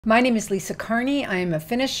My name is Lisa Carney. I am a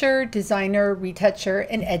finisher, designer, retoucher,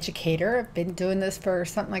 and educator. I've been doing this for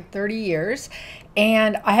something like 30 years.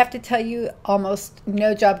 And I have to tell you, almost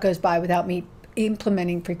no job goes by without me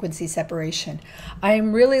implementing frequency separation. I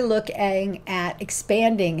am really looking at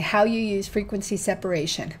expanding how you use frequency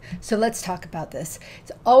separation. So let's talk about this.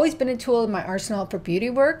 It's always been a tool in my arsenal for beauty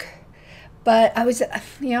work. But I was at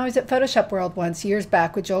Photoshop World once, years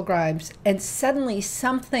back with Joel Grimes, and suddenly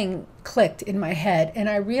something clicked in my head, and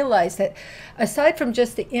I realized that aside from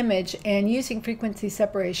just the image and using frequency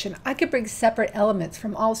separation, I could bring separate elements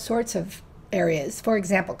from all sorts of areas. For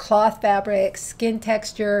example, cloth fabrics, skin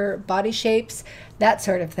texture, body shapes, that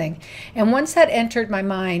sort of thing. And once that entered my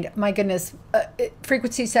mind, my goodness,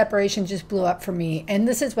 frequency separation just blew up for me. And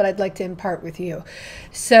this is what I'd like to impart with you.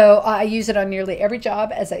 So I use it on nearly every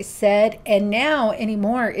job, as I said. And now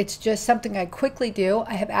anymore, it's just something I quickly do.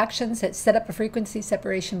 I have actions that set up a frequency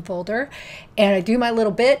separation folder, and I do my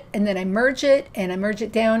little bit, and then I merge it, and I merge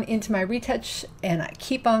it down into my retouch, and I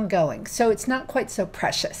keep on going. So it's not quite so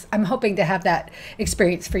precious. I'm hoping to have that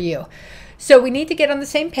experience for you. So we need to get on the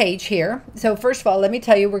same page here. So first of all, let me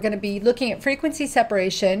tell you, we're going to be looking at frequency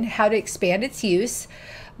separation, how to expand its use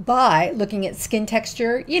by looking at skin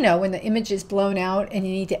texture, you know, when the image is blown out and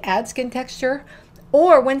you need to add skin texture,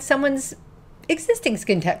 or when someone's existing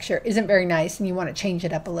skin texture isn't very nice and you want to change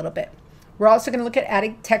it up a little bit. We're also going to look at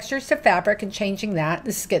adding textures to fabric and changing that.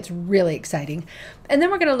 This gets really exciting. And then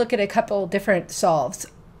we're going to look at a couple different solves,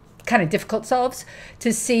 kind of difficult solves,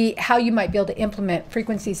 to see how you might be able to implement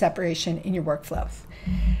frequency separation in your workflow.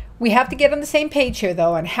 We have to get on the same page here,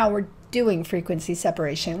 though, on how we're doing frequency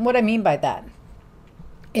separation. What I mean by that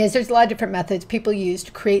is there's a lot of different methods people use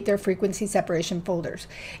to create their frequency separation folders.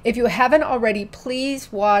 If you haven't already,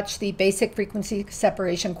 please watch the basic frequency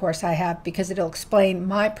separation course I have, because it'll explain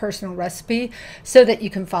my personal recipe so that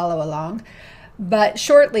you can follow along. But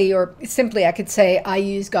shortly, or simply, I could say I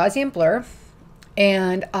use Gaussian blur,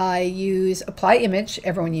 and I use apply image.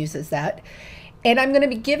 Everyone uses that. And I'm going to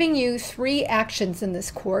be giving you 3 actions in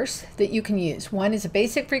this course that you can use. One is a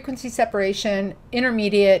basic frequency separation,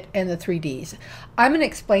 intermediate, and the 3Ds. I'm going to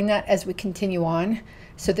explain that as we continue on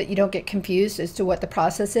so that you don't get confused as to what the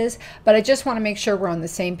process is, but I just want to make sure we're on the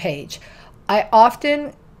same page. I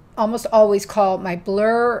often, almost always, call my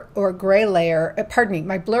blur or gray layer,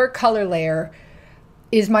 my blur color layer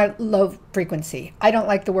is my low frequency. I don't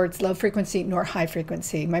like the words low frequency nor high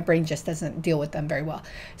frequency. My brain just doesn't deal with them very well.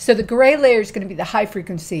 So the gray layer is going to be the high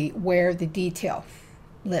frequency where the detail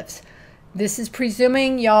lives. This is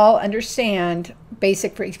presuming y'all understand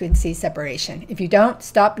basic frequency separation. If you don't,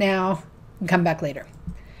 stop now and come back later.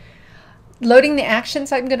 Loading the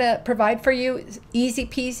actions I'm going to provide for you is easy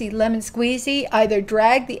peasy lemon squeezy. Either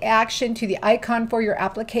drag the action to the icon for your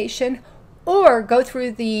application or go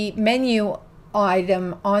through the menu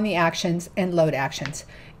item on the actions and load actions.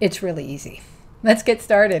 It's really easy. Let's get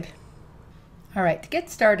started. All right, to get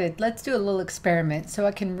started, let's do a little experiment so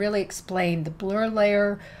I can really explain the blur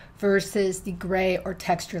layer versus the gray or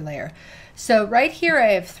texture layer. So right here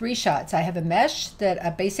I have 3 shots. I have a mesh that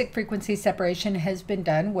a basic frequency separation has been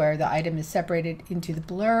done where the item is separated into the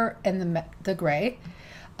blur and the gray.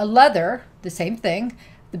 A leather, the same thing.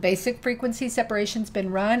 The basic frequency separation's been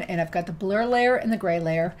run, and I've got the blur layer and the gray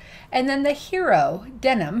layer. And then the hero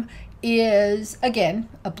denim is, again,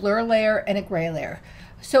 a blur layer and a gray layer.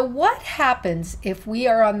 So what happens if we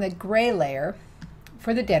are on the gray layer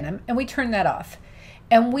for the denim and we turn that off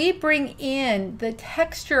and we bring in the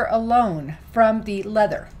texture alone from the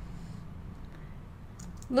leather?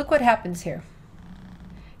 Look what happens here.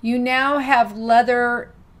 You now have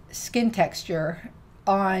leather skin texture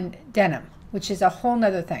on denim, which is a whole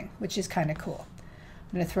nother thing, which is kind of cool.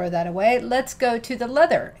 I'm going to throw that away. Let's go to the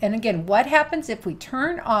leather. And again, what happens if we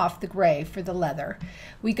turn off the gray for the leather?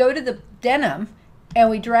 We go to the denim and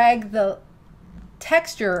we drag the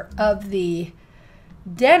texture of the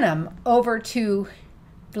denim over to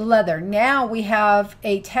the leather. Now we have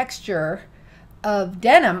a texture of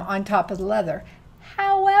denim on top of the leather.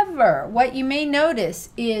 However, what you may notice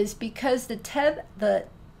is because the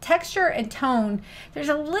texture and tone, there's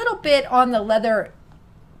a little bit on the leather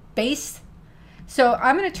base. So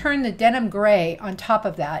I'm going to turn the denim gray on top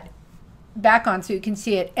of that back on so you can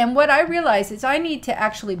see it. And what I realize is I need to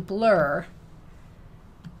actually blur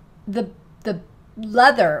the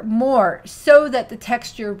leather more so that the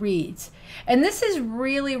texture reads. And this is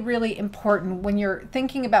really, really important when you're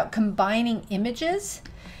thinking about combining images,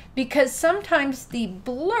 because sometimes the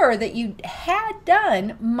blur that you had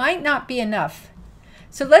done might not be enough.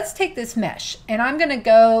 So let's take this mesh, and I'm going to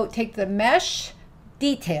go take the mesh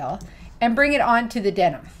detail and bring it onto the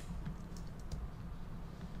denim.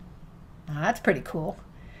 That's pretty cool.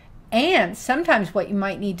 And sometimes what you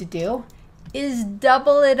might need to do is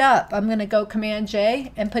double it up. I'm going to go Command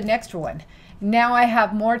J and put an extra one. Now I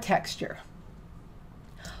have more texture.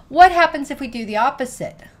 What happens if we do the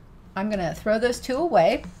opposite? I'm going to throw those two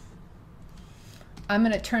away. I'm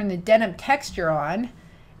going to turn the denim texture on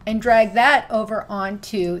and drag that over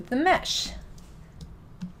onto the mesh.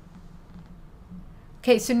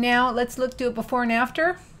 Okay, so now let's do it before and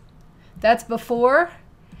after. That's before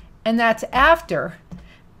and that's after.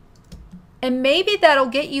 And maybe that'll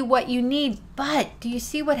get you what you need, but do you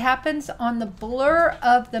see what happens on the blur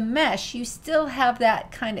of the mesh? You still have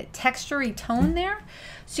that kind of textury tone there.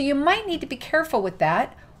 So you might need to be careful with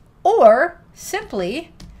that, or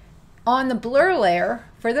simply on the blur layer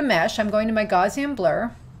for the mesh, I'm going to my Gaussian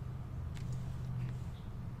blur,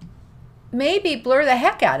 maybe blur the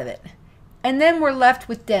heck out of it. And then we're left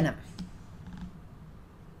with denim.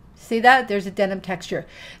 See that? There's a denim texture.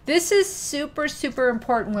 This is super, super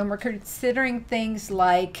important when we're considering things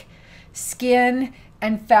like skin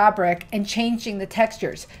and fabric and changing the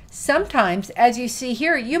textures. Sometimes, as you see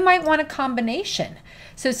here, you might want a combination.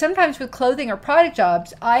 So sometimes with clothing or product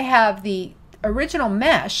jobs, I have the original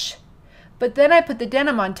mesh, but then I put the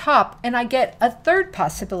denim on top and I get a third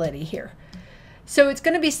possibility here. So it's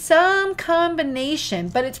going to be some combination,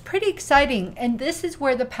 but it's pretty exciting. And this is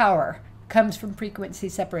where the power comes from frequency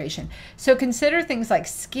separation. So consider things like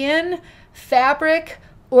skin, fabric,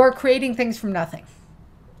 or creating things from nothing.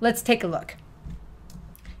 Let's take a look.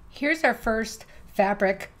 Here's our first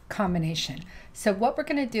fabric combination. So what we're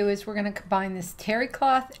going to do is we're going to combine this terry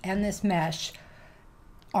cloth and this mesh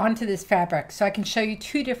onto this fabric. So I can show you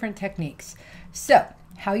two different techniques. So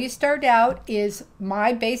how you start out is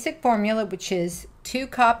my basic formula, which is 2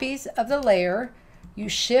 copies of the layer. You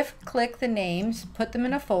shift click the names, put them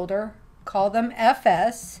in a folder, call them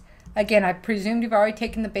FS. Again, I presumed you've already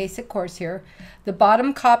taken the basic course here. The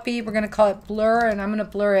bottom copy, we're going to call it blur, and I'm going to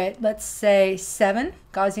blur it, let's say 7,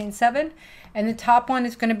 Gaussian 7. And the top one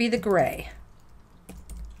is going to be the gray.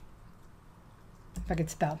 If I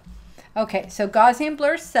could spell. Okay, so Gaussian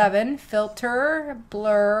blur 7, filter,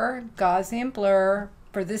 blur, Gaussian blur,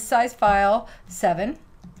 for this size file, 7.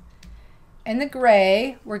 And the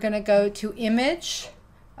gray, we're going to go to image,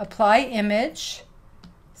 apply image,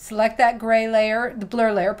 select that gray layer, the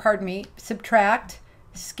blur layer, pardon me, subtract,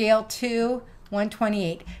 scale to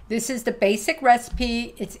 128. This is the basic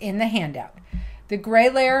recipe. It's in the handout. The gray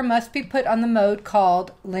layer must be put on the mode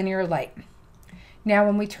called linear light. Now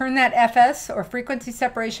when we turn that FS or frequency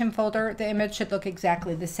separation folder, the image should look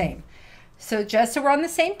exactly the same. So just so we're on the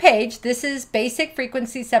same page, this is basic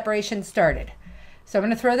frequency separation started. So I'm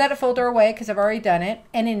going to throw that folder away because I've already done it.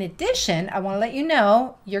 And in addition, I want to let you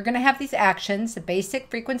know you're going to have these actions, the basic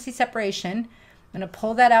frequency separation. I'm going to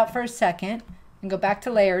pull that out for a second and go back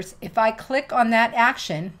to layers. If I click on that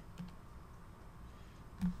action,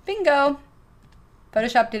 bingo,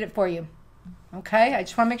 Photoshop did it for you. Okay, I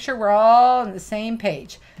just want to make sure we're all on the same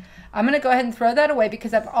page. I'm going to go ahead and throw that away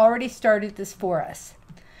because I've already started this for us.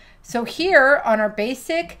 So here on our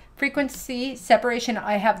basic frequency separation,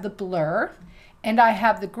 I have the blur and I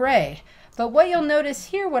have the gray. But what you'll notice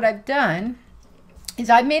here, what I've done is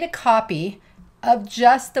I've made a copy of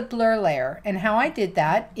just the blur layer. And how I did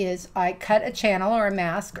that is I cut a channel or a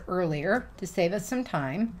mask earlier to save us some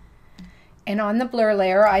time. And on the blur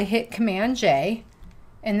layer, I hit Command J,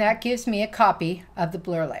 and that gives me a copy of the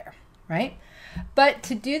blur layer, right? But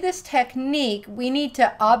to do this technique, we need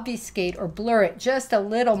to obfuscate or blur it just a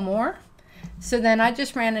little more. So then I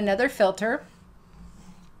just ran another filter,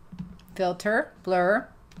 blur,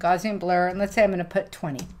 Gaussian blur, and let's say I'm going to put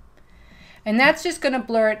 20. And that's just going to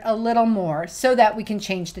blur it a little more so that we can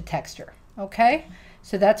change the texture, okay?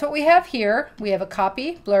 So that's what we have here. We have a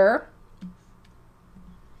copy, blur,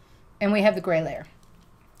 and we have the gray layer.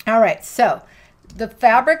 All right, so the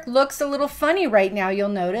fabric looks a little funny right now, you'll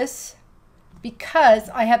notice, because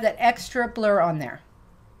I have that extra blur on there.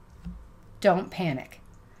 Don't panic.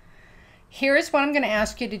 Here's what I'm going to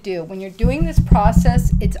ask you to do. When you're doing this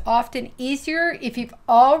process, it's often easier if you've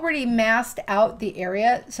already masked out the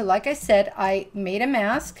area. So like I said, I made a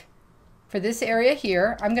mask for this area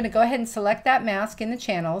here. I'm going to go ahead and select that mask in the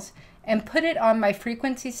channels and put it on my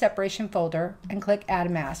frequency separation folder and click Add a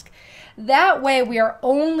Mask. That way we are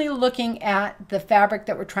only looking at the fabric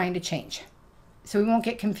that we're trying to change, so we won't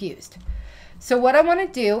get confused. So what I want to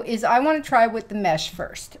do is I want to try with the mesh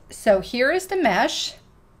first. So here is the mesh,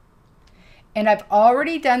 and I've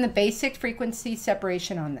already done the basic frequency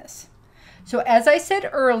separation on this. So as I said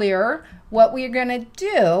earlier, what we're going to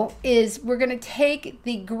do is we're going to take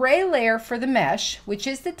the gray layer for the mesh, which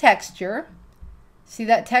is the texture. See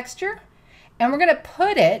that texture? And we're going to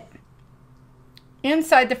put it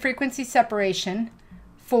inside the frequency separation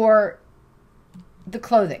for the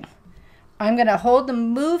clothing. I'm going to hold the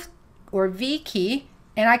move or V key,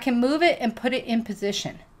 and I can move it and put it in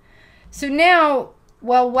position. So now,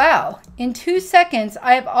 well, wow, in 2 seconds,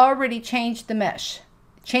 I have already changed the mesh,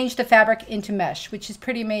 changed the fabric into mesh, which is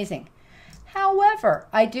pretty amazing. However,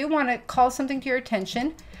 I do want to call something to your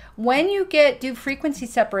attention. When you do frequency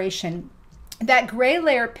separation, that gray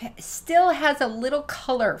layer still has a little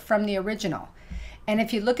color from the original. And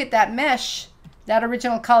if you look at that mesh, that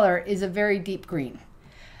original color is a very deep green.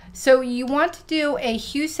 So you want to do a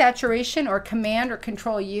hue saturation or Command or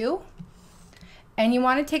Control U, and you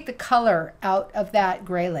want to take the color out of that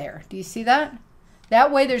gray layer. Do you see that?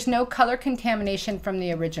 That way there's no color contamination from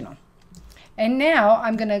the original. And now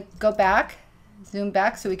I'm going to go back, zoom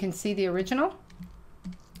back so we can see the original.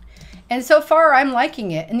 And so far I'm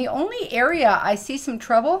liking it. And the only area I see some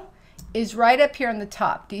trouble is right up here on the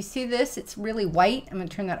top. Do you see this? It's really white. I'm going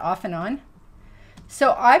to turn that off and on.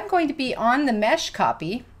 So I'm going to be on the mesh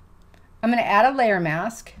copy. I'm going to add a layer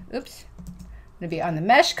mask. Oops. I'm going to be on the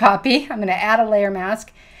mesh copy. I'm going to add a layer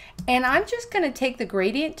mask. And I'm just going to take the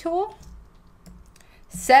gradient tool,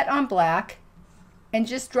 set on black, and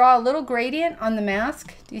just draw a little gradient on the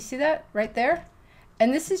mask. Do you see that right there?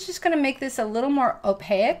 And this is just going to make this a little more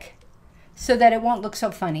opaque so that it won't look so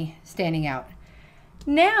funny standing out.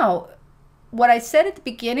 Now, what I said at the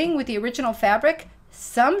beginning with the original fabric,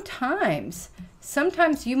 sometimes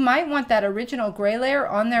you might want that original gray layer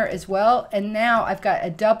on there as well. And now I've got a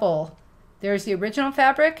double. There's the original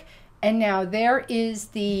fabric, and now there is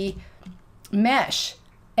the mesh.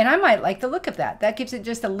 And I might like the look of that. That gives it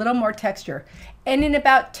just a little more texture. And in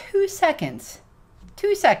about 2 seconds,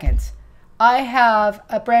 I have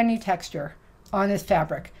a brand new texture on this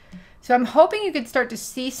fabric. So I'm hoping you can start to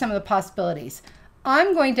see some of the possibilities.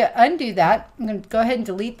 I'm going to undo that. I'm going to go ahead and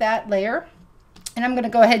delete that layer. And I'm going to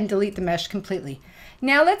go ahead and delete the mesh completely.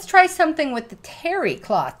 Now let's try something with the terry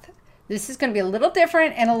cloth. This is going to be a little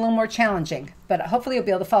different and a little more challenging, but hopefully you'll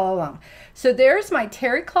be able to follow along. So there's my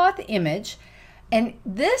terry cloth image. And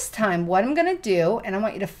this time what I'm going to do, and I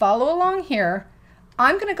want you to follow along here,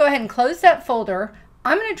 I'm going to go ahead and close that folder.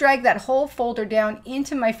 I'm going to drag that whole folder down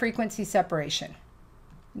into my frequency separation.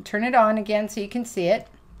 And turn it on again so you can see it.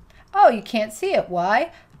 Oh, you can't see it.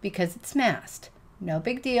 Why? Because it's masked. No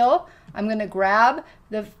big deal. I'm going to grab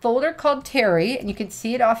the folder called Terry, and you can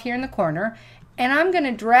see it off here in the corner, and I'm going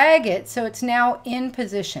to drag it so it's now in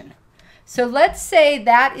position. So let's say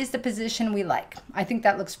that is the position we like. I think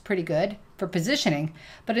that looks pretty good for positioning,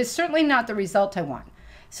 but it's certainly not the result I want.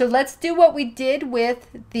 So let's do what we did with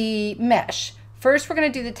the mesh. First, we're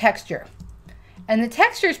going to do the texture. And the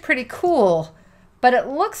texture is pretty cool, but it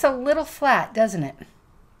looks a little flat, doesn't it?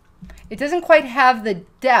 It doesn't quite have the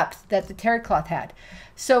depth that the terry cloth had.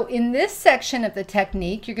 So in this section of the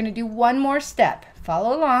technique, you're going to do one more step.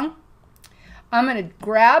 Follow along. I'm going to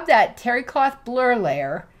grab that terry cloth blur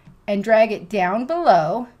layer and drag it down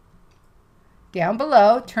below,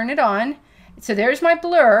 turn it on. So there's my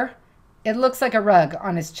blur. It looks like a rug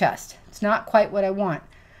on his chest. It's not quite what I want.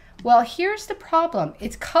 Well, here's the problem.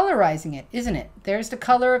 It's colorizing it, isn't it? There's the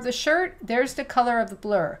color of the shirt. There's the color of the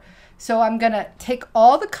blur. So I'm going to take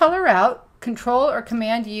all the color out, Control or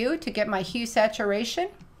Command U to get my hue saturation.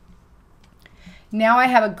 Now I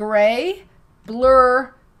have a gray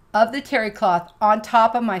blur of the terry cloth on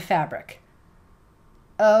top of my fabric.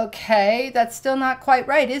 Okay, that's still not quite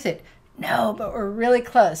right, is it? No, but we're really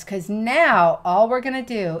close, because now all we're going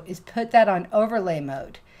to do is put that on overlay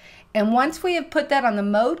mode. And once we have put that on the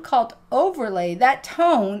mode called overlay, that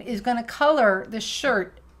tone is going to color the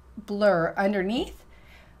shirt blur underneath.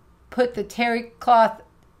 Put the terry cloth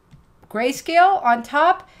grayscale on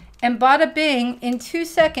top, and bada bing, in 2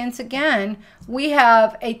 seconds again, we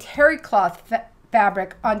have a terry cloth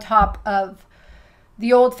fabric on top of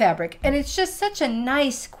the old fabric. And it's just such a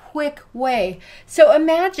nice, quick way. So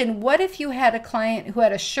imagine, what if you had a client who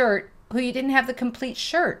had a shirt who you didn't have the complete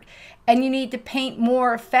shirt and you need to paint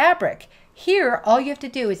more fabric? Here, all you have to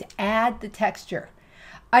do is add the texture.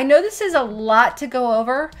 I know this is a lot to go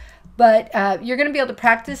over, but you're going to be able to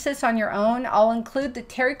practice this on your own. I'll include the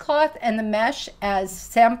terry cloth and the mesh as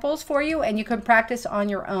samples for you, and you can practice on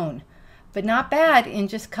your own. But not bad. In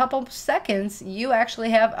just a couple seconds, you actually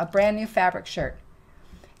have a brand new fabric shirt.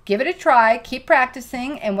 Give it a try. Keep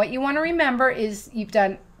practicing. And what you want to remember is you've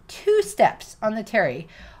done 2 steps on the terry.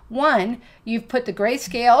 One, you've put the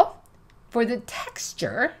grayscale for the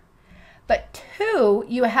texture, but 2,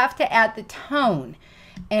 you have to add the tone.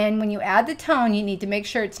 And when you add the tone, you need to make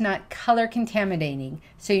sure it's not color contaminating.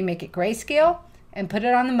 So you make it grayscale and put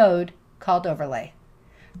it on the mode called overlay.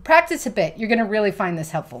 Practice a bit. You're going to really find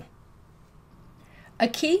this helpful. A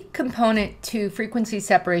key component to frequency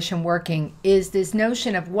separation working is this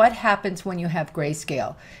notion of what happens when you have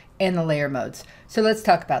grayscale and the layer modes. So let's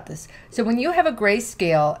talk about this. So when you have a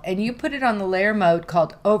grayscale and you put it on the layer mode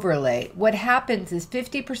called overlay, what happens is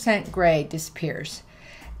 50% gray disappears.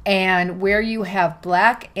 And where you have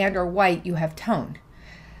black and or white, you have tone.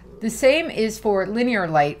 The same is for linear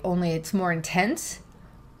light, only it's more intense,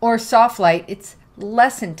 or soft light, it's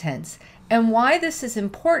less intense. And why this is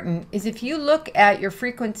important is if you look at your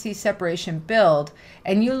frequency separation build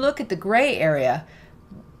and you look at the gray area,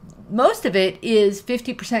 most of it is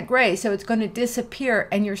 50% gray, so it's going to disappear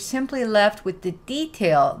and you're simply left with the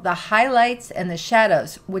detail, the highlights and the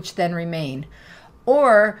shadows, which then remain.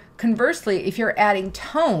 Or conversely, if you're adding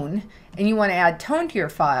tone and you want to add tone to your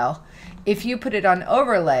file, if you put it on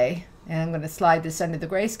overlay, and I'm going to slide this under the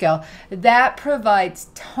grayscale, that provides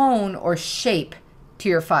tone or shape to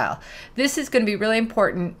your file. This is going to be really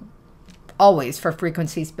important always for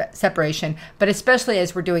frequency separation, but especially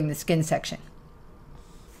as we're doing the skin section.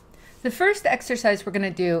 The first exercise we're going to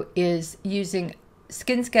do is using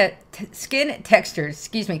skin textures,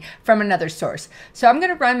 from another source. So I'm going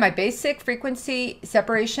to run my basic frequency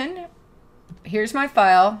separation. Here's my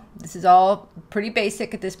file. This is all pretty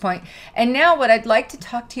basic at this point. And now what I'd like to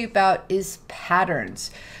talk to you about is patterns.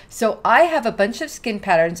 So I have a bunch of skin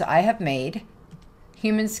patterns I have made.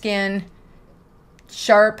 Human skin,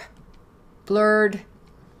 sharp, blurred,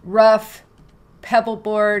 rough,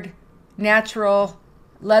 pebbleboard, natural,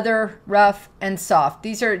 leather, rough, and soft.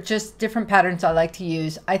 These are just different patterns I like to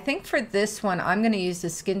use. I think for this one, I'm going to use the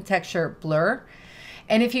skin texture blur.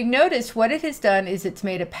 And if you notice, what it has done is it's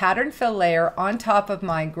made a pattern fill layer on top of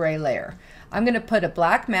my gray layer. I'm going to put a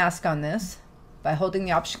black mask on this by holding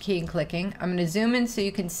the Option key and clicking. I'm going to zoom in so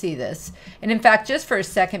you can see this. And in fact, just for a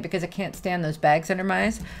second, because I can't stand those bags under my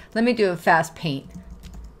eyes, let me do a fast paint.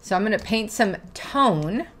 So I'm going to paint some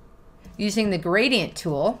tone using the gradient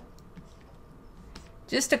tool,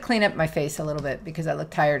 just to clean up my face a little bit because I look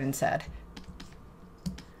tired and sad.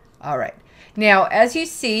 All right. Now, as you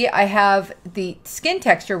see, I have the skin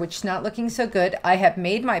texture, which is not looking so good. I have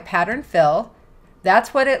made my pattern fill.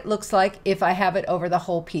 That's what it looks like if I have it over the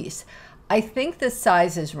whole piece. I think the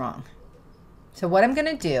size is wrong. So what I'm going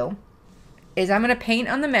to do is I'm going to paint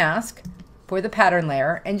on the mask for the pattern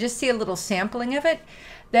layer and just see a little sampling of it.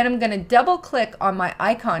 Then I'm going to double click on my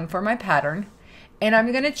icon for my pattern and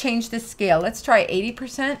I'm going to change the scale. Let's try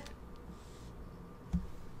 80%.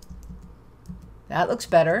 That looks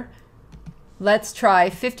better. Let's try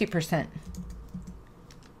 50%.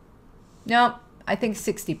 No, I think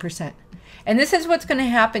 60%. And this is what's going to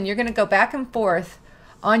happen. You're going to go back and forth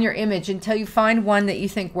on your image until you find one that you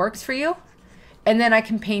think works for you. And then I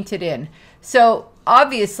can paint it in. So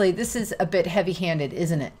obviously this is a bit heavy-handed,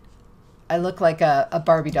 isn't it? I look like a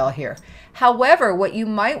Barbie doll here. However, what you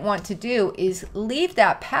might want to do is leave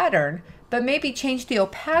that pattern, but maybe change the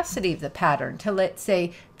opacity of the pattern to, let's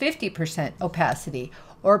say, 50% opacity,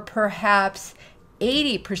 or perhaps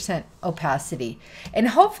 80% opacity. And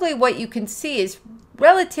hopefully what you can see is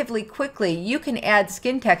relatively quickly you can add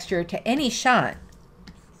skin texture to any shot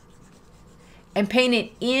and paint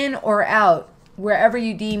it in or out wherever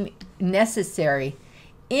you deem necessary.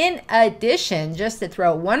 In addition, just to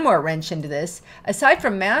throw one more wrench into this, aside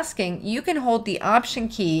from masking, you can hold the Option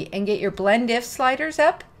key and get your blend if sliders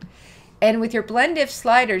up. And with your blend if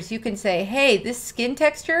sliders, you can say, hey, this skin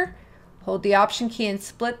texture, hold the Option key and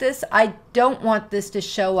split this. I don't want this to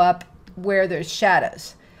show up where there's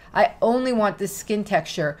shadows. I only want this skin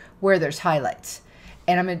texture where there's highlights.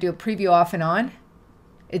 And I'm going to do a preview off and on.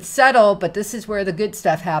 It's subtle, but this is where the good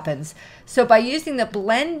stuff happens. So by using the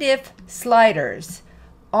blend if sliders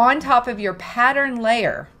on top of your pattern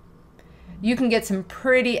layer, you can get some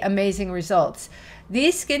pretty amazing results.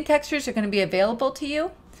 These skin textures are going to be available to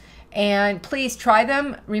you, and please try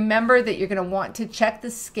them. Remember that you're going to want to check the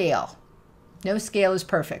scale. No scale is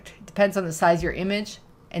perfect. It depends on the size of your image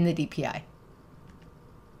and the DPI.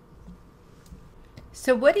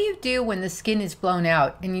 So what do you do when the skin is blown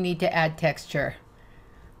out and you need to add texture?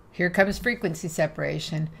 Here comes frequency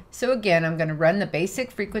separation. So again, I'm going to run the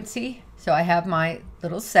basic frequency. So I have my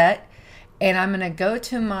little set, and I'm going to go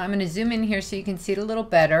to my, I'm going to zoom in here so you can see it a little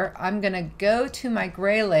better. I'm going to go to my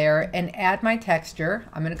gray layer and add my texture.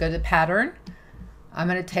 I'm going to go to the pattern. I'm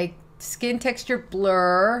going to take skin texture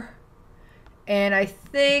blur, and I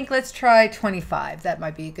think let's try 25. That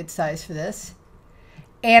might be a good size for this.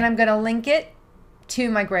 And I'm going to link it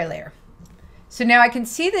to my gray layer. So now I can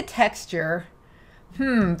see the texture.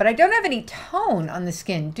 But I don't have any tone on the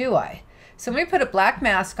skin, do I? So let me put a black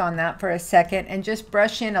mask on that for a second and just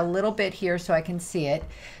brush in a little bit here so I can see it.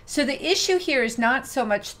 So the issue here is not so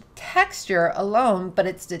much texture alone, but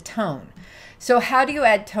it's the tone. So how do you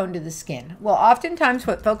add tone to the skin? Well, oftentimes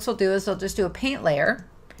what folks will do is they'll just do a paint layer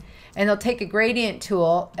and they'll take a gradient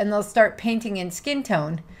tool and they'll start painting in skin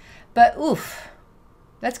tone. But oof,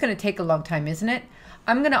 that's going to take a long time, isn't it?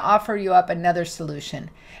 I'm going to offer you up another solution,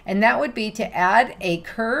 and that would be to add a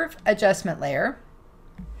curve adjustment layer,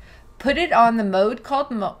 put it on the mode called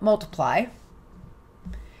multiply,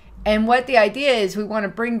 and what the idea is, we want to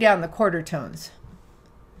bring down the quarter tones.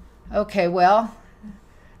 Okay, well,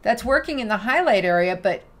 that's working in the highlight area,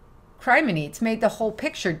 but criminy, it's made the whole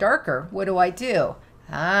picture darker. What do?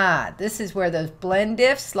 This is where those blend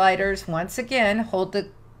diff sliders, once again, hold the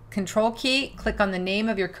control key, click on the name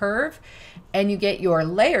of your curve, and you get your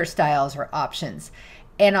layer styles or options.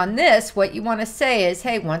 And on this, what you want to say is,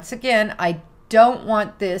 hey, once again, I don't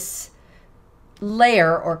want this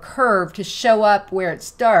layer or curve to show up where it's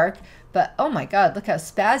dark, but oh my God, look how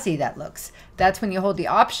spazzy that looks. That's when you hold the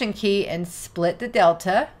option key and split the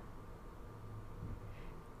delta.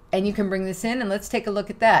 And you can bring this in and let's take a look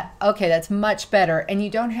at that. Okay, that's much better. And you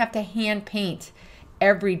don't have to hand paint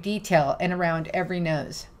every detail and around every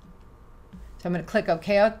nose. So I'm going to click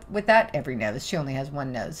OK with that. Every nose. She only has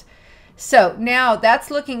one nose. So now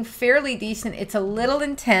that's looking fairly decent. It's a little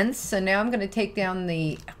intense. So now I'm going to take down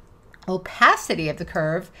the opacity of the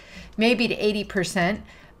curve, maybe to 80%.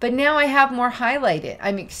 But now I have more highlighted.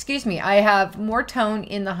 I have more tone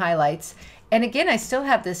in the highlights. And again, I still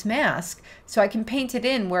have this mask, so I can paint it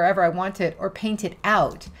in wherever I want it or paint it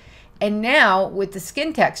out. And now with the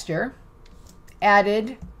skin texture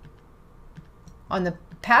added on the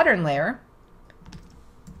pattern layer,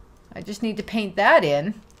 I just need to paint that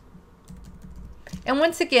in. And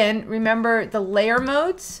once again, remember the layer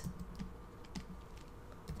modes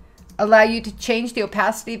allow you to change the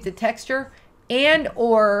opacity of the texture and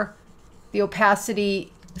or the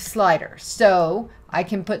opacity slider. So I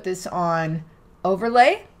can put this on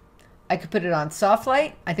overlay. I could put it on soft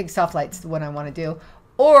light. I think soft light's the one I want to do.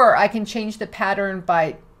 Or I can change the pattern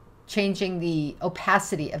by changing the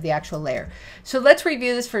opacity of the actual layer. So let's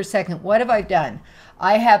review this for a second. What have I done?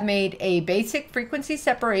 I have made a basic frequency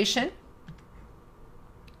separation.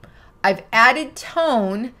 I've added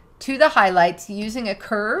tone to the highlights using a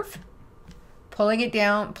curve, pulling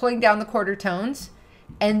down the quarter tones,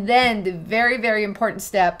 and then the very, very important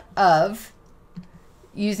step of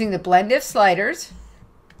using the blend diff sliders.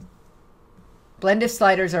 Blend diff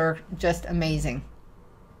sliders are just amazing.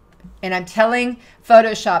 And I'm telling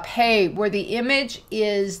Photoshop, hey, where the image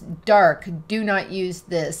is dark, do not use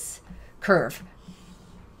this curve.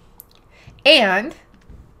 And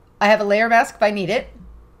I have a layer mask if I need it.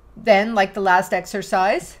 Then, like the last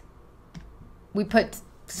exercise, we put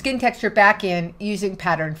skin texture back in using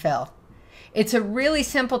pattern fill. It's a really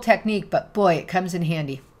simple technique, but boy, it comes in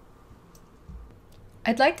handy.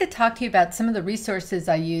 I'd like to talk to you about some of the resources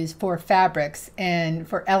I use for fabrics and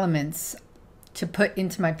for elements to put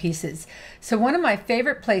into my pieces. So one of my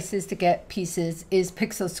favorite places to get pieces is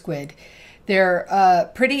Pixel Squid.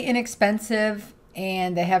 They're pretty inexpensive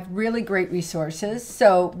and they have really great resources.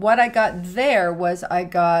 So what I got there was I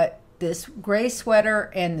got this gray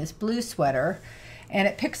sweater and this blue sweater. And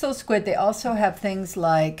at Pixel Squid, they also have things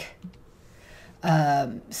like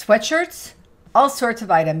sweatshirts, all sorts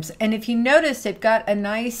of items. And if you notice, they've got a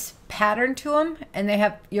nice pattern to them,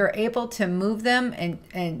 and you're able to move them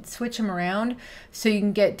and switch them around so you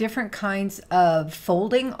can get different kinds of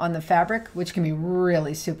folding on the fabric, which can be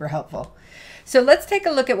really super helpful. So let's take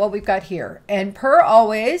a look at what we've got here. And per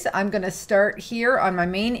always, I'm going to start here on my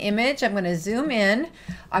main image. I'm going to zoom in.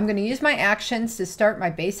 I'm going to use my actions to start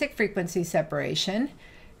my basic frequency separation.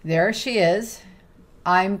 There she is.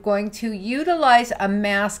 I'm going to utilize a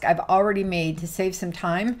mask I've already made to save some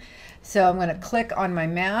time. So I'm going to click on my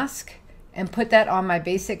mask and put that on my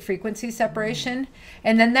basic frequency separation.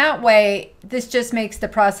 And then that way, this just makes the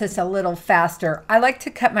process a little faster. I like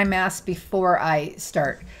to cut my mask before I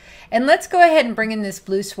start. And let's go ahead and bring in this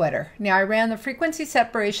blue sweater. Now I ran the frequency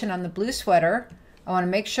separation on the blue sweater. I want to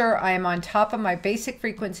make sure I am on top of my basic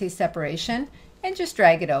frequency separation and just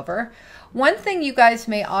drag it over. One thing you guys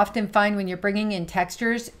may often find when you're bringing in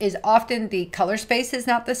textures is often the color space is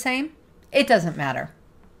not the same. It doesn't matter,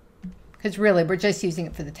 because really we're just using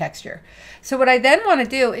it for the texture. So what I then want to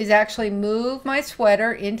do is actually move my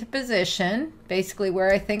sweater into position, basically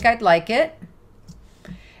where I think I'd like it.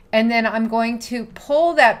 And then I'm going to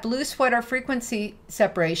pull that blue sweater frequency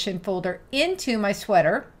separation folder into my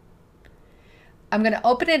sweater. I'm going to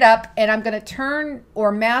open it up and I'm going to turn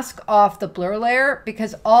or mask off the blur layer,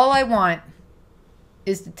 because all I want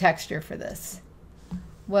is the texture for this.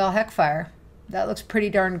 Well, heck fire. That looks pretty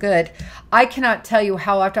darn good. I cannot tell you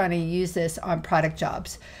how often I use this on product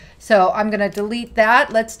jobs. So I'm going to delete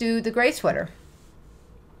that. Let's do the gray sweater.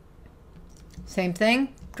 Same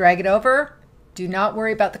thing. Drag it over. Do not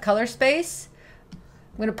worry about the color space.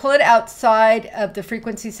 I'm going to pull it outside of the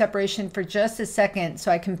frequency separation for just a second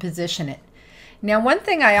so I can position it. Now, one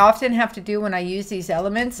thing I often have to do when I use these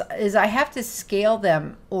elements is I have to scale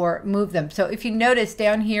them or move them. So if you notice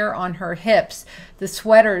down here on her hips, the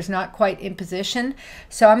sweater is not quite in position.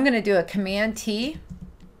 So I'm going to do a Command T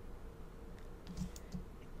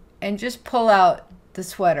and just pull out the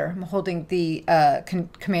sweater. I'm holding the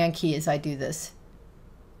Command key as I do this.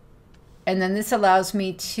 And then this allows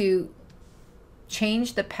me to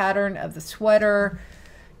change the pattern of the sweater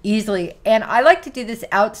easily. And I like to do this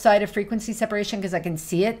outside of frequency separation because I can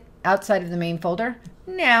see it outside of the main folder.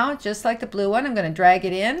 Now, just like the blue one, I'm going to drag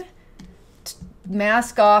it in,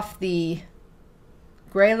 mask off the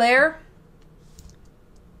gray layer.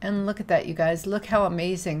 And look at that, you guys. Look how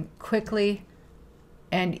amazing, quickly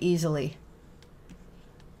and easily.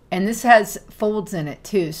 And this has folds in it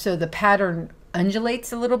too, so the pattern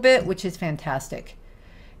undulates a little bit, which is fantastic.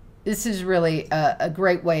 This is really a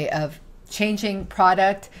great way of changing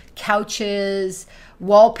product, couches,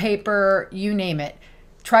 wallpaper, you name it.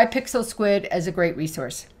 Try Pixel Squid as a great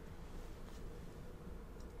resource.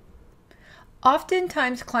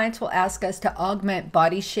 Oftentimes clients will ask us to augment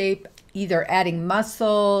body shape, either adding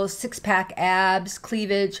muscle, six-pack abs,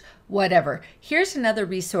 cleavage, whatever. Here's another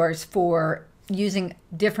resource for using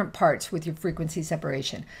different parts with your frequency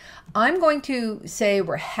separation. I'm going to say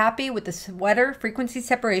we're happy with the sweater frequency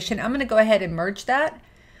separation. I'm going to go ahead and merge that.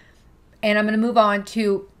 And I'm going to move on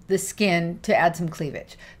to the skin to add some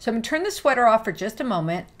cleavage. So I'm going to turn the sweater off for just a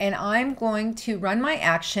moment, and I'm going to run my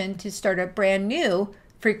action to start a brand new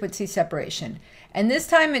frequency separation. And this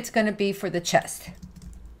time it's going to be for the chest.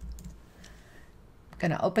 I'm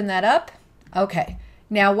going to open that up. Okay.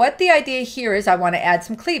 Now what the idea here is I want to add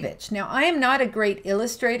some cleavage. Now I am not a great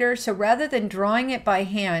illustrator, so rather than drawing it by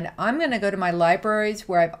hand, I'm going to go to my libraries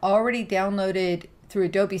where I've already downloaded through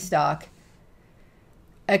Adobe Stock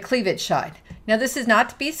a cleavage shot. Now this is not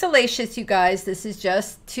to be salacious, you guys. This is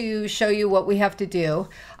just to show you what we have to do.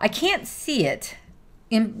 I can't see it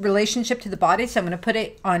in relationship to the body, so I'm going to put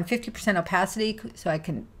it on 50% opacity so I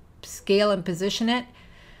can scale and position it.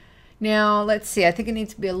 Now let's see, I think it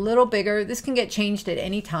needs to be a little bigger. This can get changed at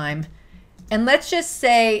any time. And let's just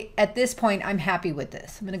say at this point I'm happy with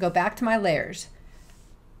this. I'm going to go back to my layers.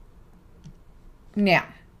 Now,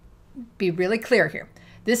 be really clear here.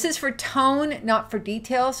 This is for tone, not for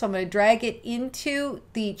detail. So I'm going to drag it into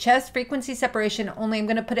the chest frequency separation, only I'm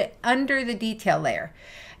going to put it under the detail layer.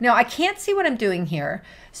 Now I can't see what I'm doing here.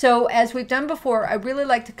 So as we've done before, I really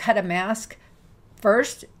like to cut a mask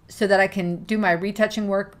first so that I can do my retouching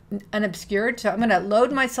work unobscured. So I'm going to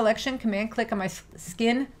load my selection, command click on my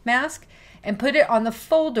skin mask and put it on the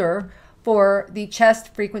folder for the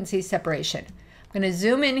chest frequency separation. I'm going to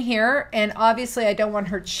zoom in here, and obviously I don't want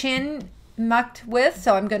her chin mucked with,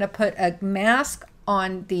 so I'm going to put a mask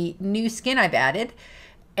on the new skin I've added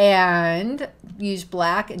and use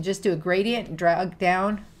black and just do a gradient and drag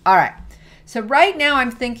down. All right, so right now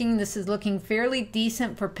I'm thinking this is looking fairly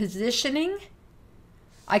decent for positioning.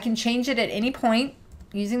 I can change it at any point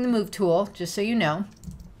using the move tool, just so you know.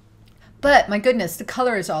 But my goodness, the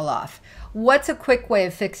color is all off. What's a quick way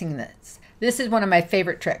of fixing this? This is one of my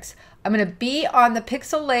favorite tricks. I'm going to be on the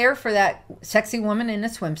pixel layer for that sexy woman in a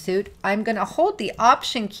swimsuit. I'm going to hold the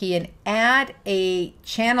Option key and add a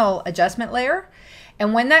channel adjustment layer.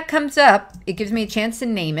 And when that comes up, it gives me a chance to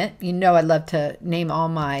name it. You know I love to name all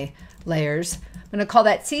my layers. I'm going to call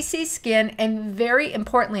that CC Skin. And very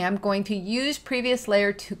importantly, I'm going to use previous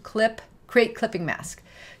layer to create clipping mask.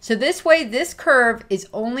 So this way, this curve is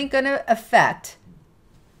only going to affect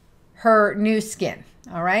her new skin.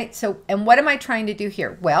 All right, so, and what am I trying to do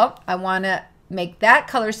here? Well, I want to make that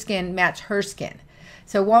color skin match her skin.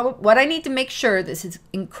 So what I need to make sure, this is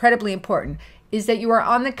incredibly important, is that you are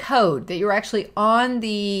on the code, that you're actually on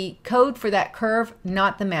the code for that curve,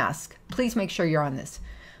 not the mask. Please make sure you're on this.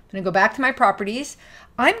 I'm going to go back to my properties.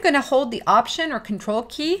 I'm going to hold the Option or Control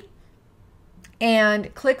key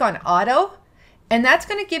and click on Auto. And that's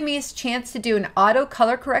going to give me a chance to do an auto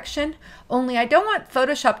color correction, only I don't want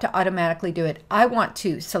Photoshop to automatically do it. I want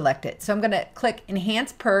to select it. So I'm going to click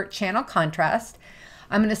Enhance per Channel Contrast.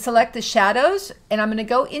 I'm going to select the shadows, and I'm going to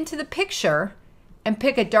go into the picture and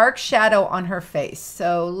pick a dark shadow on her face.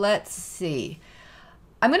 So let's see.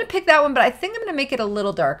 I'm going to pick that one, but I think I'm going to make it a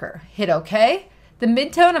little darker. Hit OK. The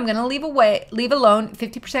midtone I'm going to leave alone,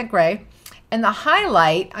 50% gray. And the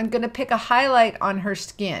highlight, I'm going to pick a highlight on her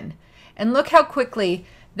skin. And look how quickly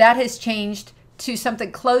that has changed to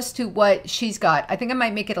something close to what she's got. I think I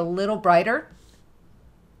might make it a little brighter.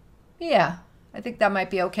 Yeah, I think that might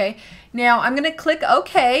be okay. Now I'm going to click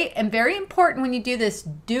OK. And very important when you do this,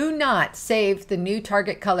 do not save the new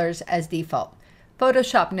target colors as default.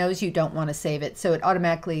 Photoshop knows you don't want to save it, so it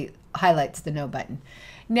automatically highlights the no button.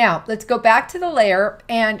 Now let's go back to the layer,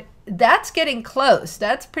 and that's getting close.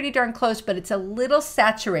 That's pretty darn close, but it's a little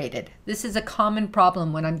saturated. This is a common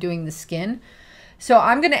problem when I'm doing the skin. So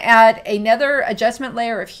I'm going to add another adjustment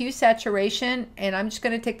layer of hue saturation, and I'm just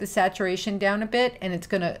going to take the saturation down a bit, and it's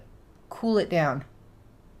going to cool it down.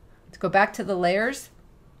 Let's go back to the layers.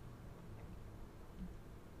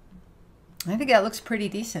 I think that looks pretty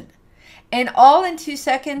decent. And all in 2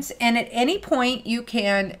 seconds, and at any point you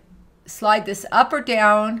can slide this up or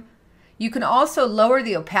down. You can also lower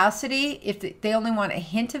the opacity if they only want a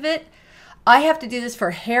hint of it. I have to do this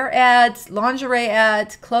for hair ads, lingerie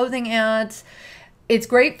ads, clothing ads. It's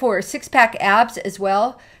great for six-pack abs as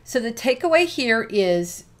well. So the takeaway here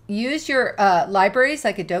is use your libraries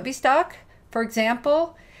like Adobe Stock, for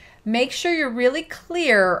example. Make sure you're really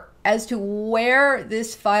clear as to where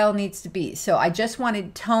this file needs to be. So I just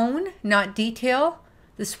wanted tone, not detail.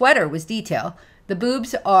 The sweater was detail. The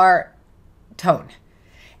boobs are tone.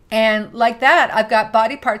 And like that, I've got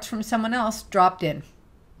body parts from someone else dropped in.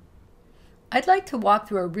 I'd like to walk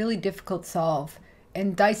through a really difficult solve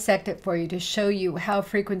and dissect it for you to show you how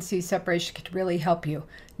frequency separation could really help you.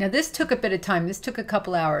 Now this took a bit of time. This took a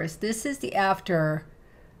couple hours. This is the after,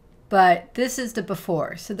 but this is the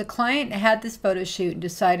before. So the client had this photo shoot and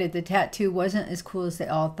decided the tattoo wasn't as cool as they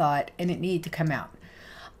all thought and it needed to come out.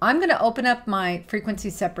 I'm going to open up my frequency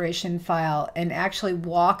separation file and actually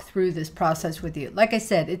walk through this process with you. Like I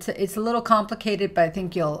said, it's a little complicated, but I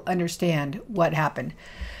think you'll understand what happened.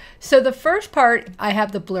 So the first part, I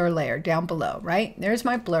have the blur layer down below, right? There's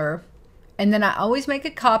my blur. And then I always make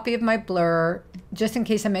a copy of my blur just in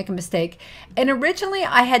case I make a mistake. And originally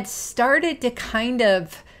I had started to kind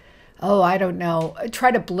of, oh, I don't know, try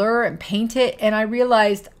to blur and paint it. And I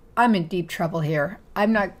realized I'm in deep trouble here.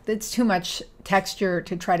 It's too much texture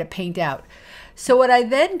to try to paint out. So what I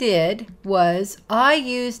then did was I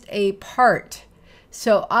used a part.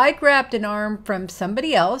 So I grabbed an arm from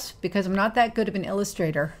somebody else because I'm not that good of an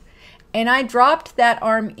illustrator. And I dropped that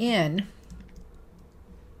arm in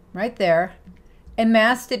right there and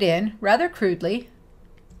masked it in rather crudely.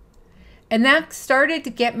 And that started to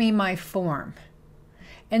get me my form.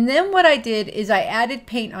 And then what I did is I added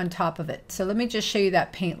paint on top of it. So let me just show you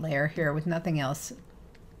that paint layer here with nothing else.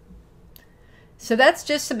 So that's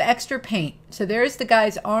just some extra paint. So there's the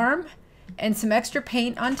guy's arm and some extra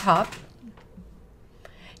paint on top.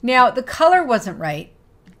 Now the color wasn't right.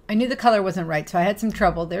 I knew the color wasn't right, so I had some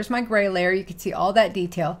trouble. There's my gray layer. You can see all that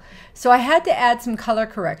detail. So I had to add some color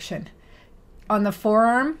correction on the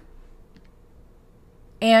forearm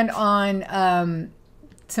and on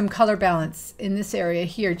some color balance in this area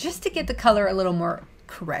here, just to get the color a little more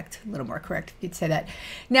correct, if you'd say that.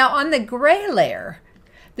 Now on the gray layer,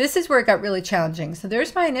 this is where it got really challenging. So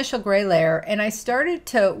there's my initial gray layer, and I started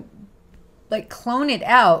to like clone it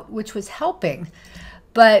out, which was helping,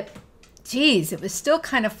 but geez, it was still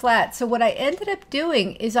kind of flat. So what I ended up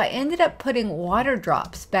doing is I ended up putting water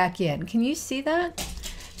drops back in. Can you see that?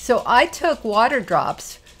 So I took water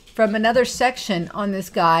drops from another section on this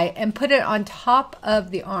guy and put it on top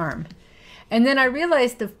of the arm. And then I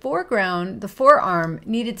realized the foreground, the forearm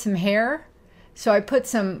needed some hair. So I put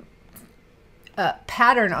some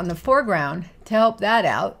pattern on the foreground to help that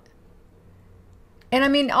out. And I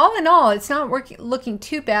mean, all in all, it's not looking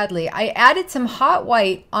too badly. I added some hot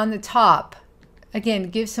white on the top. Again,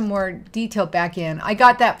 give some more detail back in. I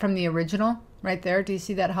got that from the original right there. Do you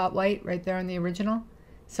see that hot white right there on the original?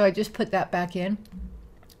 So I just put that back in.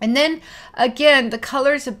 And then again, the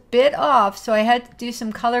color's a bit off, so I had to do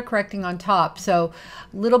some color correcting on top. So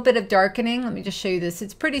a little bit of darkening. Let me just show you this.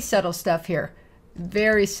 It's pretty subtle stuff here.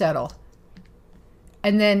 Very subtle.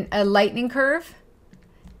 And then a lightning curve.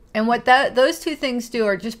 And what those two things do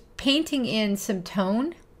are just painting in some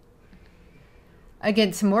tone.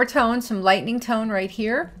 Again, some more tone, some lightning tone right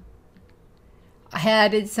here. I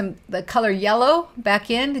added the color yellow back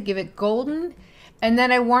in to give it golden. And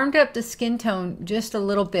then I warmed up the skin tone just a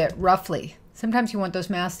little bit roughly. Sometimes you want those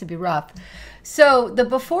masks to be rough. So the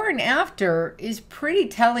before and after is pretty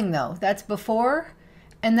telling though. That's before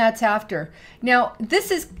and that's after. Now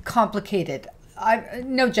this is complicated.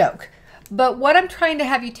 No joke. But what I'm trying to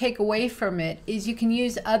have you take away from it is you can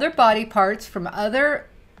use other body parts from other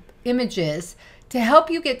images to help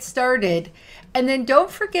you get started. And then don't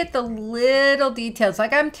forget the little details.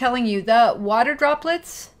 Like I'm telling you, the water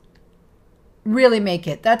droplets really make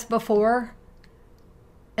it. That's before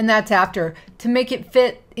and that's after, to make it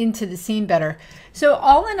fit into the scene better. So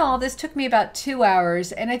all in all, this took me about 2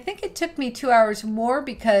 hours, and I think it took me 2 hours more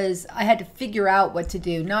because I had to figure out what to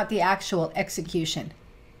do, not the actual execution.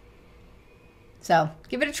 So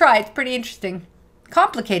give it a try. It's pretty interesting.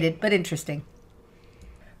 Complicated, but interesting.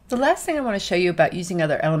 The last thing I want to show you about using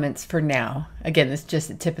other elements for now, again, this is just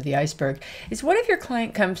the tip of the iceberg, is what if your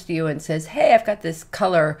client comes to you and says, hey, I've got this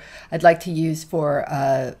color I'd like to use for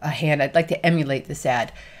a hand. I'd like to emulate this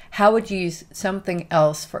ad. How would you use something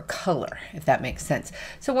else for color, if that makes sense?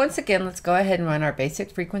 So once again, let's go ahead and run our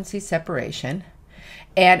basic frequency separation.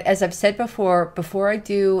 And as I've said before I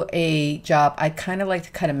do a job, I kind of like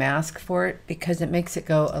to cut a mask for it because it makes it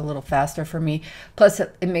go a little faster for me. Plus,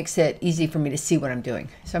 it makes it easy for me to see what I'm doing.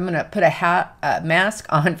 So I'm going to put a mask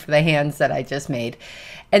on for the hands that I just made.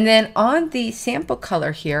 And then on the sample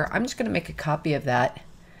color here, I'm just going to make a copy of that.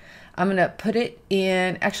 I'm going to put it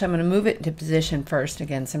in, actually, I'm going to move it into position first.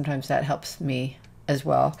 Again, sometimes that helps me as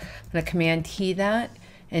well. I'm going to Command T that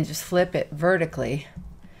and just flip it vertically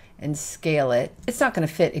and scale it. It's not going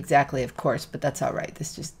to fit exactly, of course, but that's all right.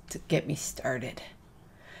 This just to get me started.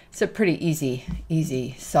 It's a pretty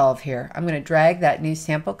easy solve here. I'm going to drag that new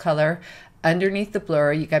sample color underneath the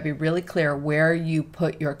blur. You got to be really clear where you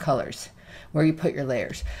put your colors, where you put your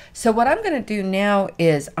layers. So what I'm going to do now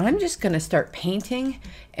is I'm just going to start painting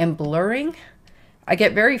and blurring. I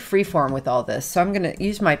get very freeform with all this. So I'm going to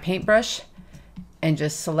use my paintbrush and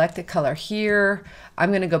just select a color here.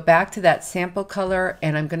 I'm going to go back to that sample color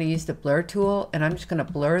and I'm going to use the blur tool and I'm just going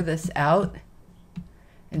to blur this out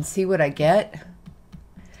and see what I get.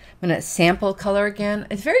 I'm going to sample color again.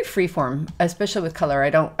 It's very freeform, especially with color.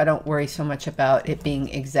 I don't worry so much about it being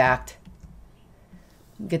exact.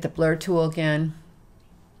 Get the blur tool again.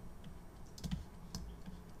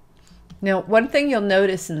 Now, one thing you'll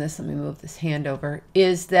notice in this, let me move this hand over,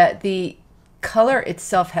 is that the color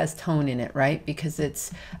itself has tone in it, right? Because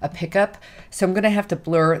it's a pickup. So I'm going to have to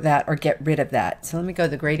blur that or get rid of that. So let me go to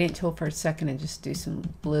the gradient tool for a second and just do some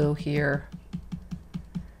blue here.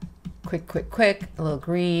 Quick. A little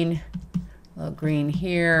green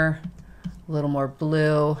here, a little more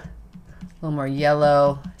blue, a little more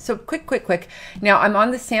yellow. So quick. Now I'm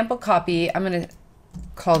on the sample copy. I'm going to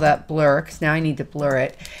call that blur because now I need to blur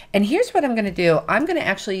it. And here's what I'm going to do. I'm going to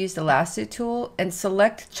actually use the lasso tool and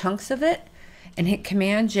select chunks of it and hit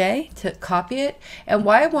Command J to copy it. And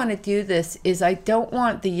why I want to do this is I don't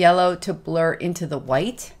want the yellow to blur into the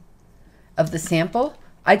white of the sample.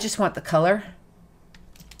 I just want the color.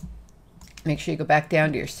 Make sure you go back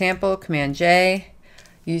down to your sample, Command J,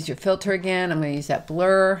 use your filter again. I'm going to use that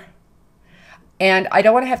blur. And I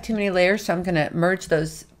don't want to have too many layers, so I'm going to merge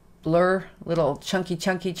those blur little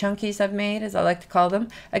chunkies I've made, as I like to call them.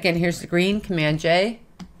 Again, here's the green, Command J,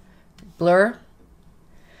 blur.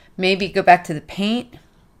 Maybe go back to the paint.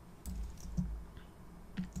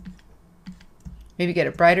 Maybe get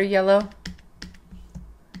a brighter yellow,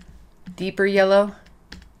 deeper yellow.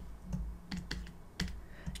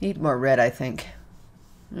 Need more red, I think.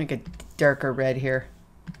 Make a darker red here.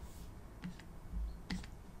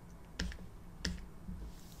 I'm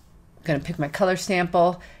gonna pick my color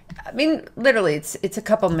sample. I mean, literally, it's a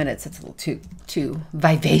couple minutes. It's a little too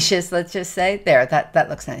vivacious, let's just say. There, that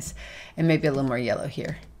looks nice. And maybe a little more yellow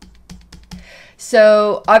here.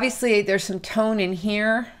 So obviously there's some tone in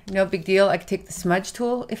here. No big deal. I could take the smudge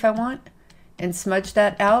tool if I want and smudge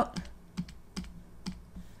that out.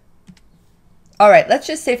 All right, let's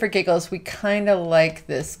just say for giggles, we kind of like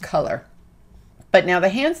this color. But now the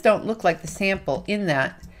hands don't look like the sample in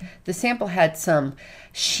that. The sample had some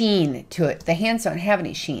sheen to it. The hands don't have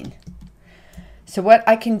any sheen. So what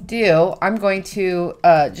I can do, I'm going to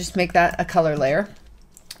just make that a color layer.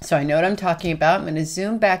 So I know what I'm talking about. I'm going to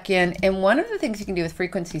zoom back in. And one of the things you can do with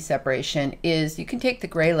frequency separation is you can take the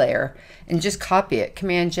gray layer and just copy it,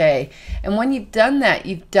 Command J. And when you've done that,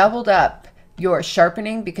 you've doubled up your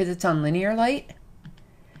sharpening because it's on linear light.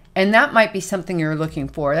 And that might be something you're looking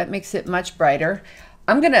for. That makes it much brighter.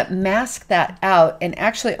 I'm going to mask that out and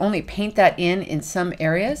actually only paint that in some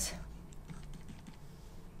areas.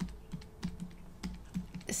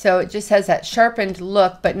 So it just has that sharpened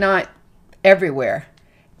look, but not everywhere.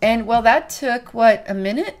 And well, that took, what, a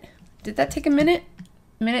minute? Did that take a minute?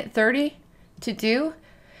 Minute 30 to do?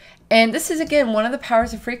 And this is, again, one of the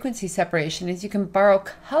powers of frequency separation is you can borrow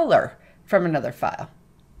color from another file.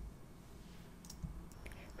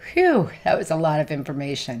 Phew, that was a lot of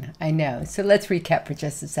information. I know. So let's recap for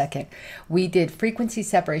just a second. We did frequency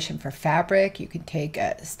separation for fabric. You can take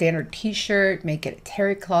a standard t-shirt, make it a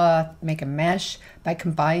terry cloth, make a mesh by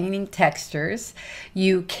combining textures.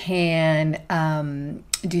 You can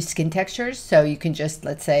do skin textures. So you can just,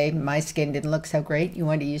 let's say my skin didn't look so great. You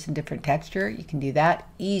want to use a different texture. You can do that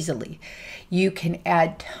easily. You can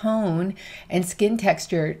add tone and skin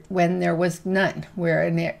texture when there was none, where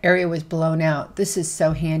an area was blown out. This is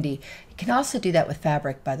so handy. You can also do that with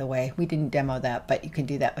fabric, by the way. We didn't demo that, but you can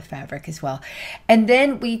do that with fabric as well. And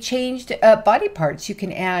then we changed body parts. You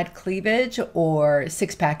can add cleavage or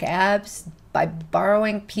six-pack abs by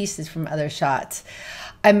borrowing pieces from other shots.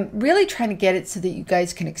 I'm really trying to get it so that you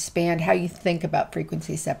guys can expand how you think about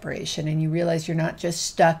frequency separation and you realize you're not just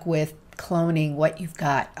stuck with cloning what you've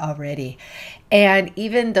got already. And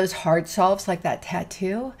even those hard solves like that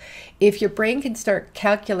tattoo, if your brain can start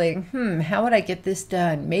calculating, how would I get this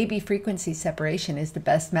done? Maybe frequency separation is the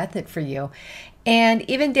best method for you. And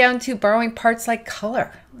even down to borrowing parts like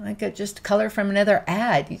color, like just color from another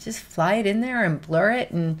ad. You just fly it in there and blur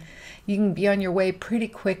it and you can be on your way pretty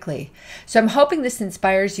quickly. So I'm hoping this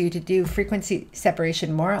inspires you to do frequency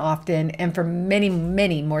separation more often and for many,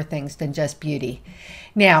 many more things than just beauty.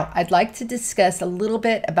 Now, I'd like to discuss a little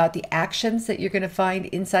bit about the actions that you're going to find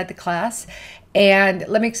inside the class. And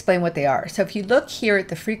let me explain what they are. So if you look here at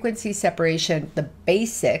the frequency separation, the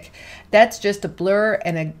basic, that's just a blur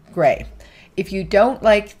and a gray. If you don't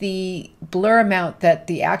like the blur amount that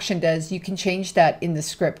the action does, you can change that in the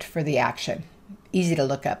script for the action. Easy to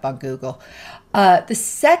look up on Google. The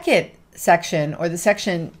second section, or the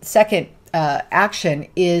second action,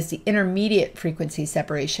 is the intermediate frequency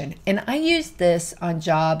separation. And I use this on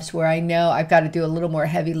jobs where I know I've got to do a little more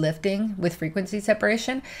heavy lifting with frequency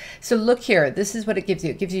separation. So look here, this is what it gives you.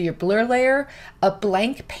 It gives you your blur layer, a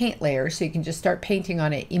blank paint layer, so you can just start painting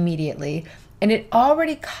on it immediately. And it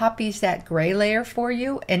already copies that gray layer for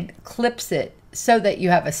you and clips it so that you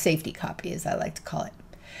have a safety copy, as I like to call it.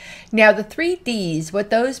 Now the 3Ds,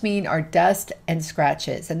 what those mean are dust and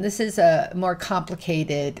scratches. And this is a more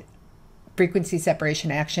complicated frequency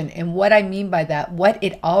separation action. And what I mean by that, what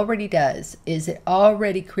it already does is it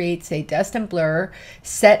already creates a dust and blur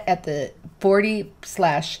set at the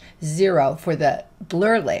 40/0 for the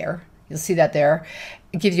blur layer. You'll see that there.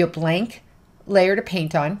 It gives you a blank layer to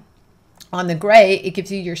paint on. On the gray, it gives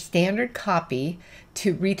you your standard copy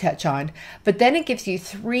to retouch on, but then it gives you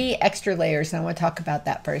 3 extra layers, and I want to talk about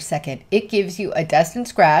that for a second. It gives you a dust and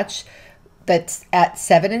scratch that's at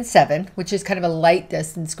 7 and 7, which is kind of a light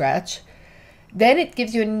dust and scratch. Then it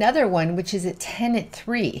gives you another one, which is at 10 at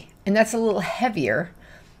 3, and that's a little heavier.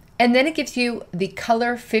 And then it gives you the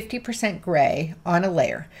color 50% gray on a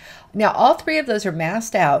layer. Now, all 3 of those are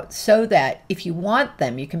masked out so that if you want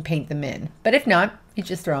them, you can paint them in, but if not, you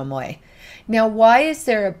just throw them away. Now, why is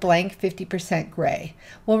there a blank 50% gray?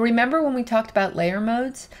 Well, remember when we talked about layer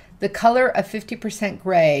modes? The color of 50%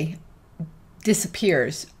 gray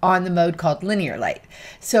disappears on the mode called linear light.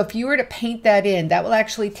 So if you were to paint that in, that will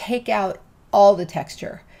actually take out all the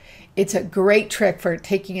texture. It's a great trick for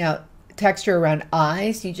taking out texture around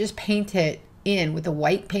eyes. You just paint it in with a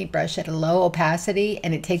white paintbrush at a low opacity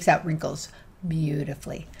and it takes out wrinkles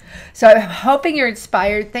beautifully. So I'm hoping you're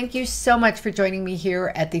inspired. Thank you so much for joining me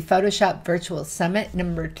here at the Photoshop Virtual Summit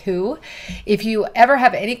 #2. If you ever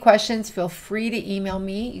have any questions, feel free to email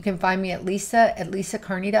me. You can find me at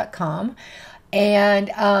lisa@lisacarney.com. And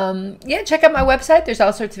yeah, check out my website. There's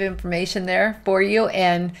all sorts of information there for you,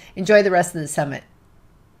 and enjoy the rest of the summit.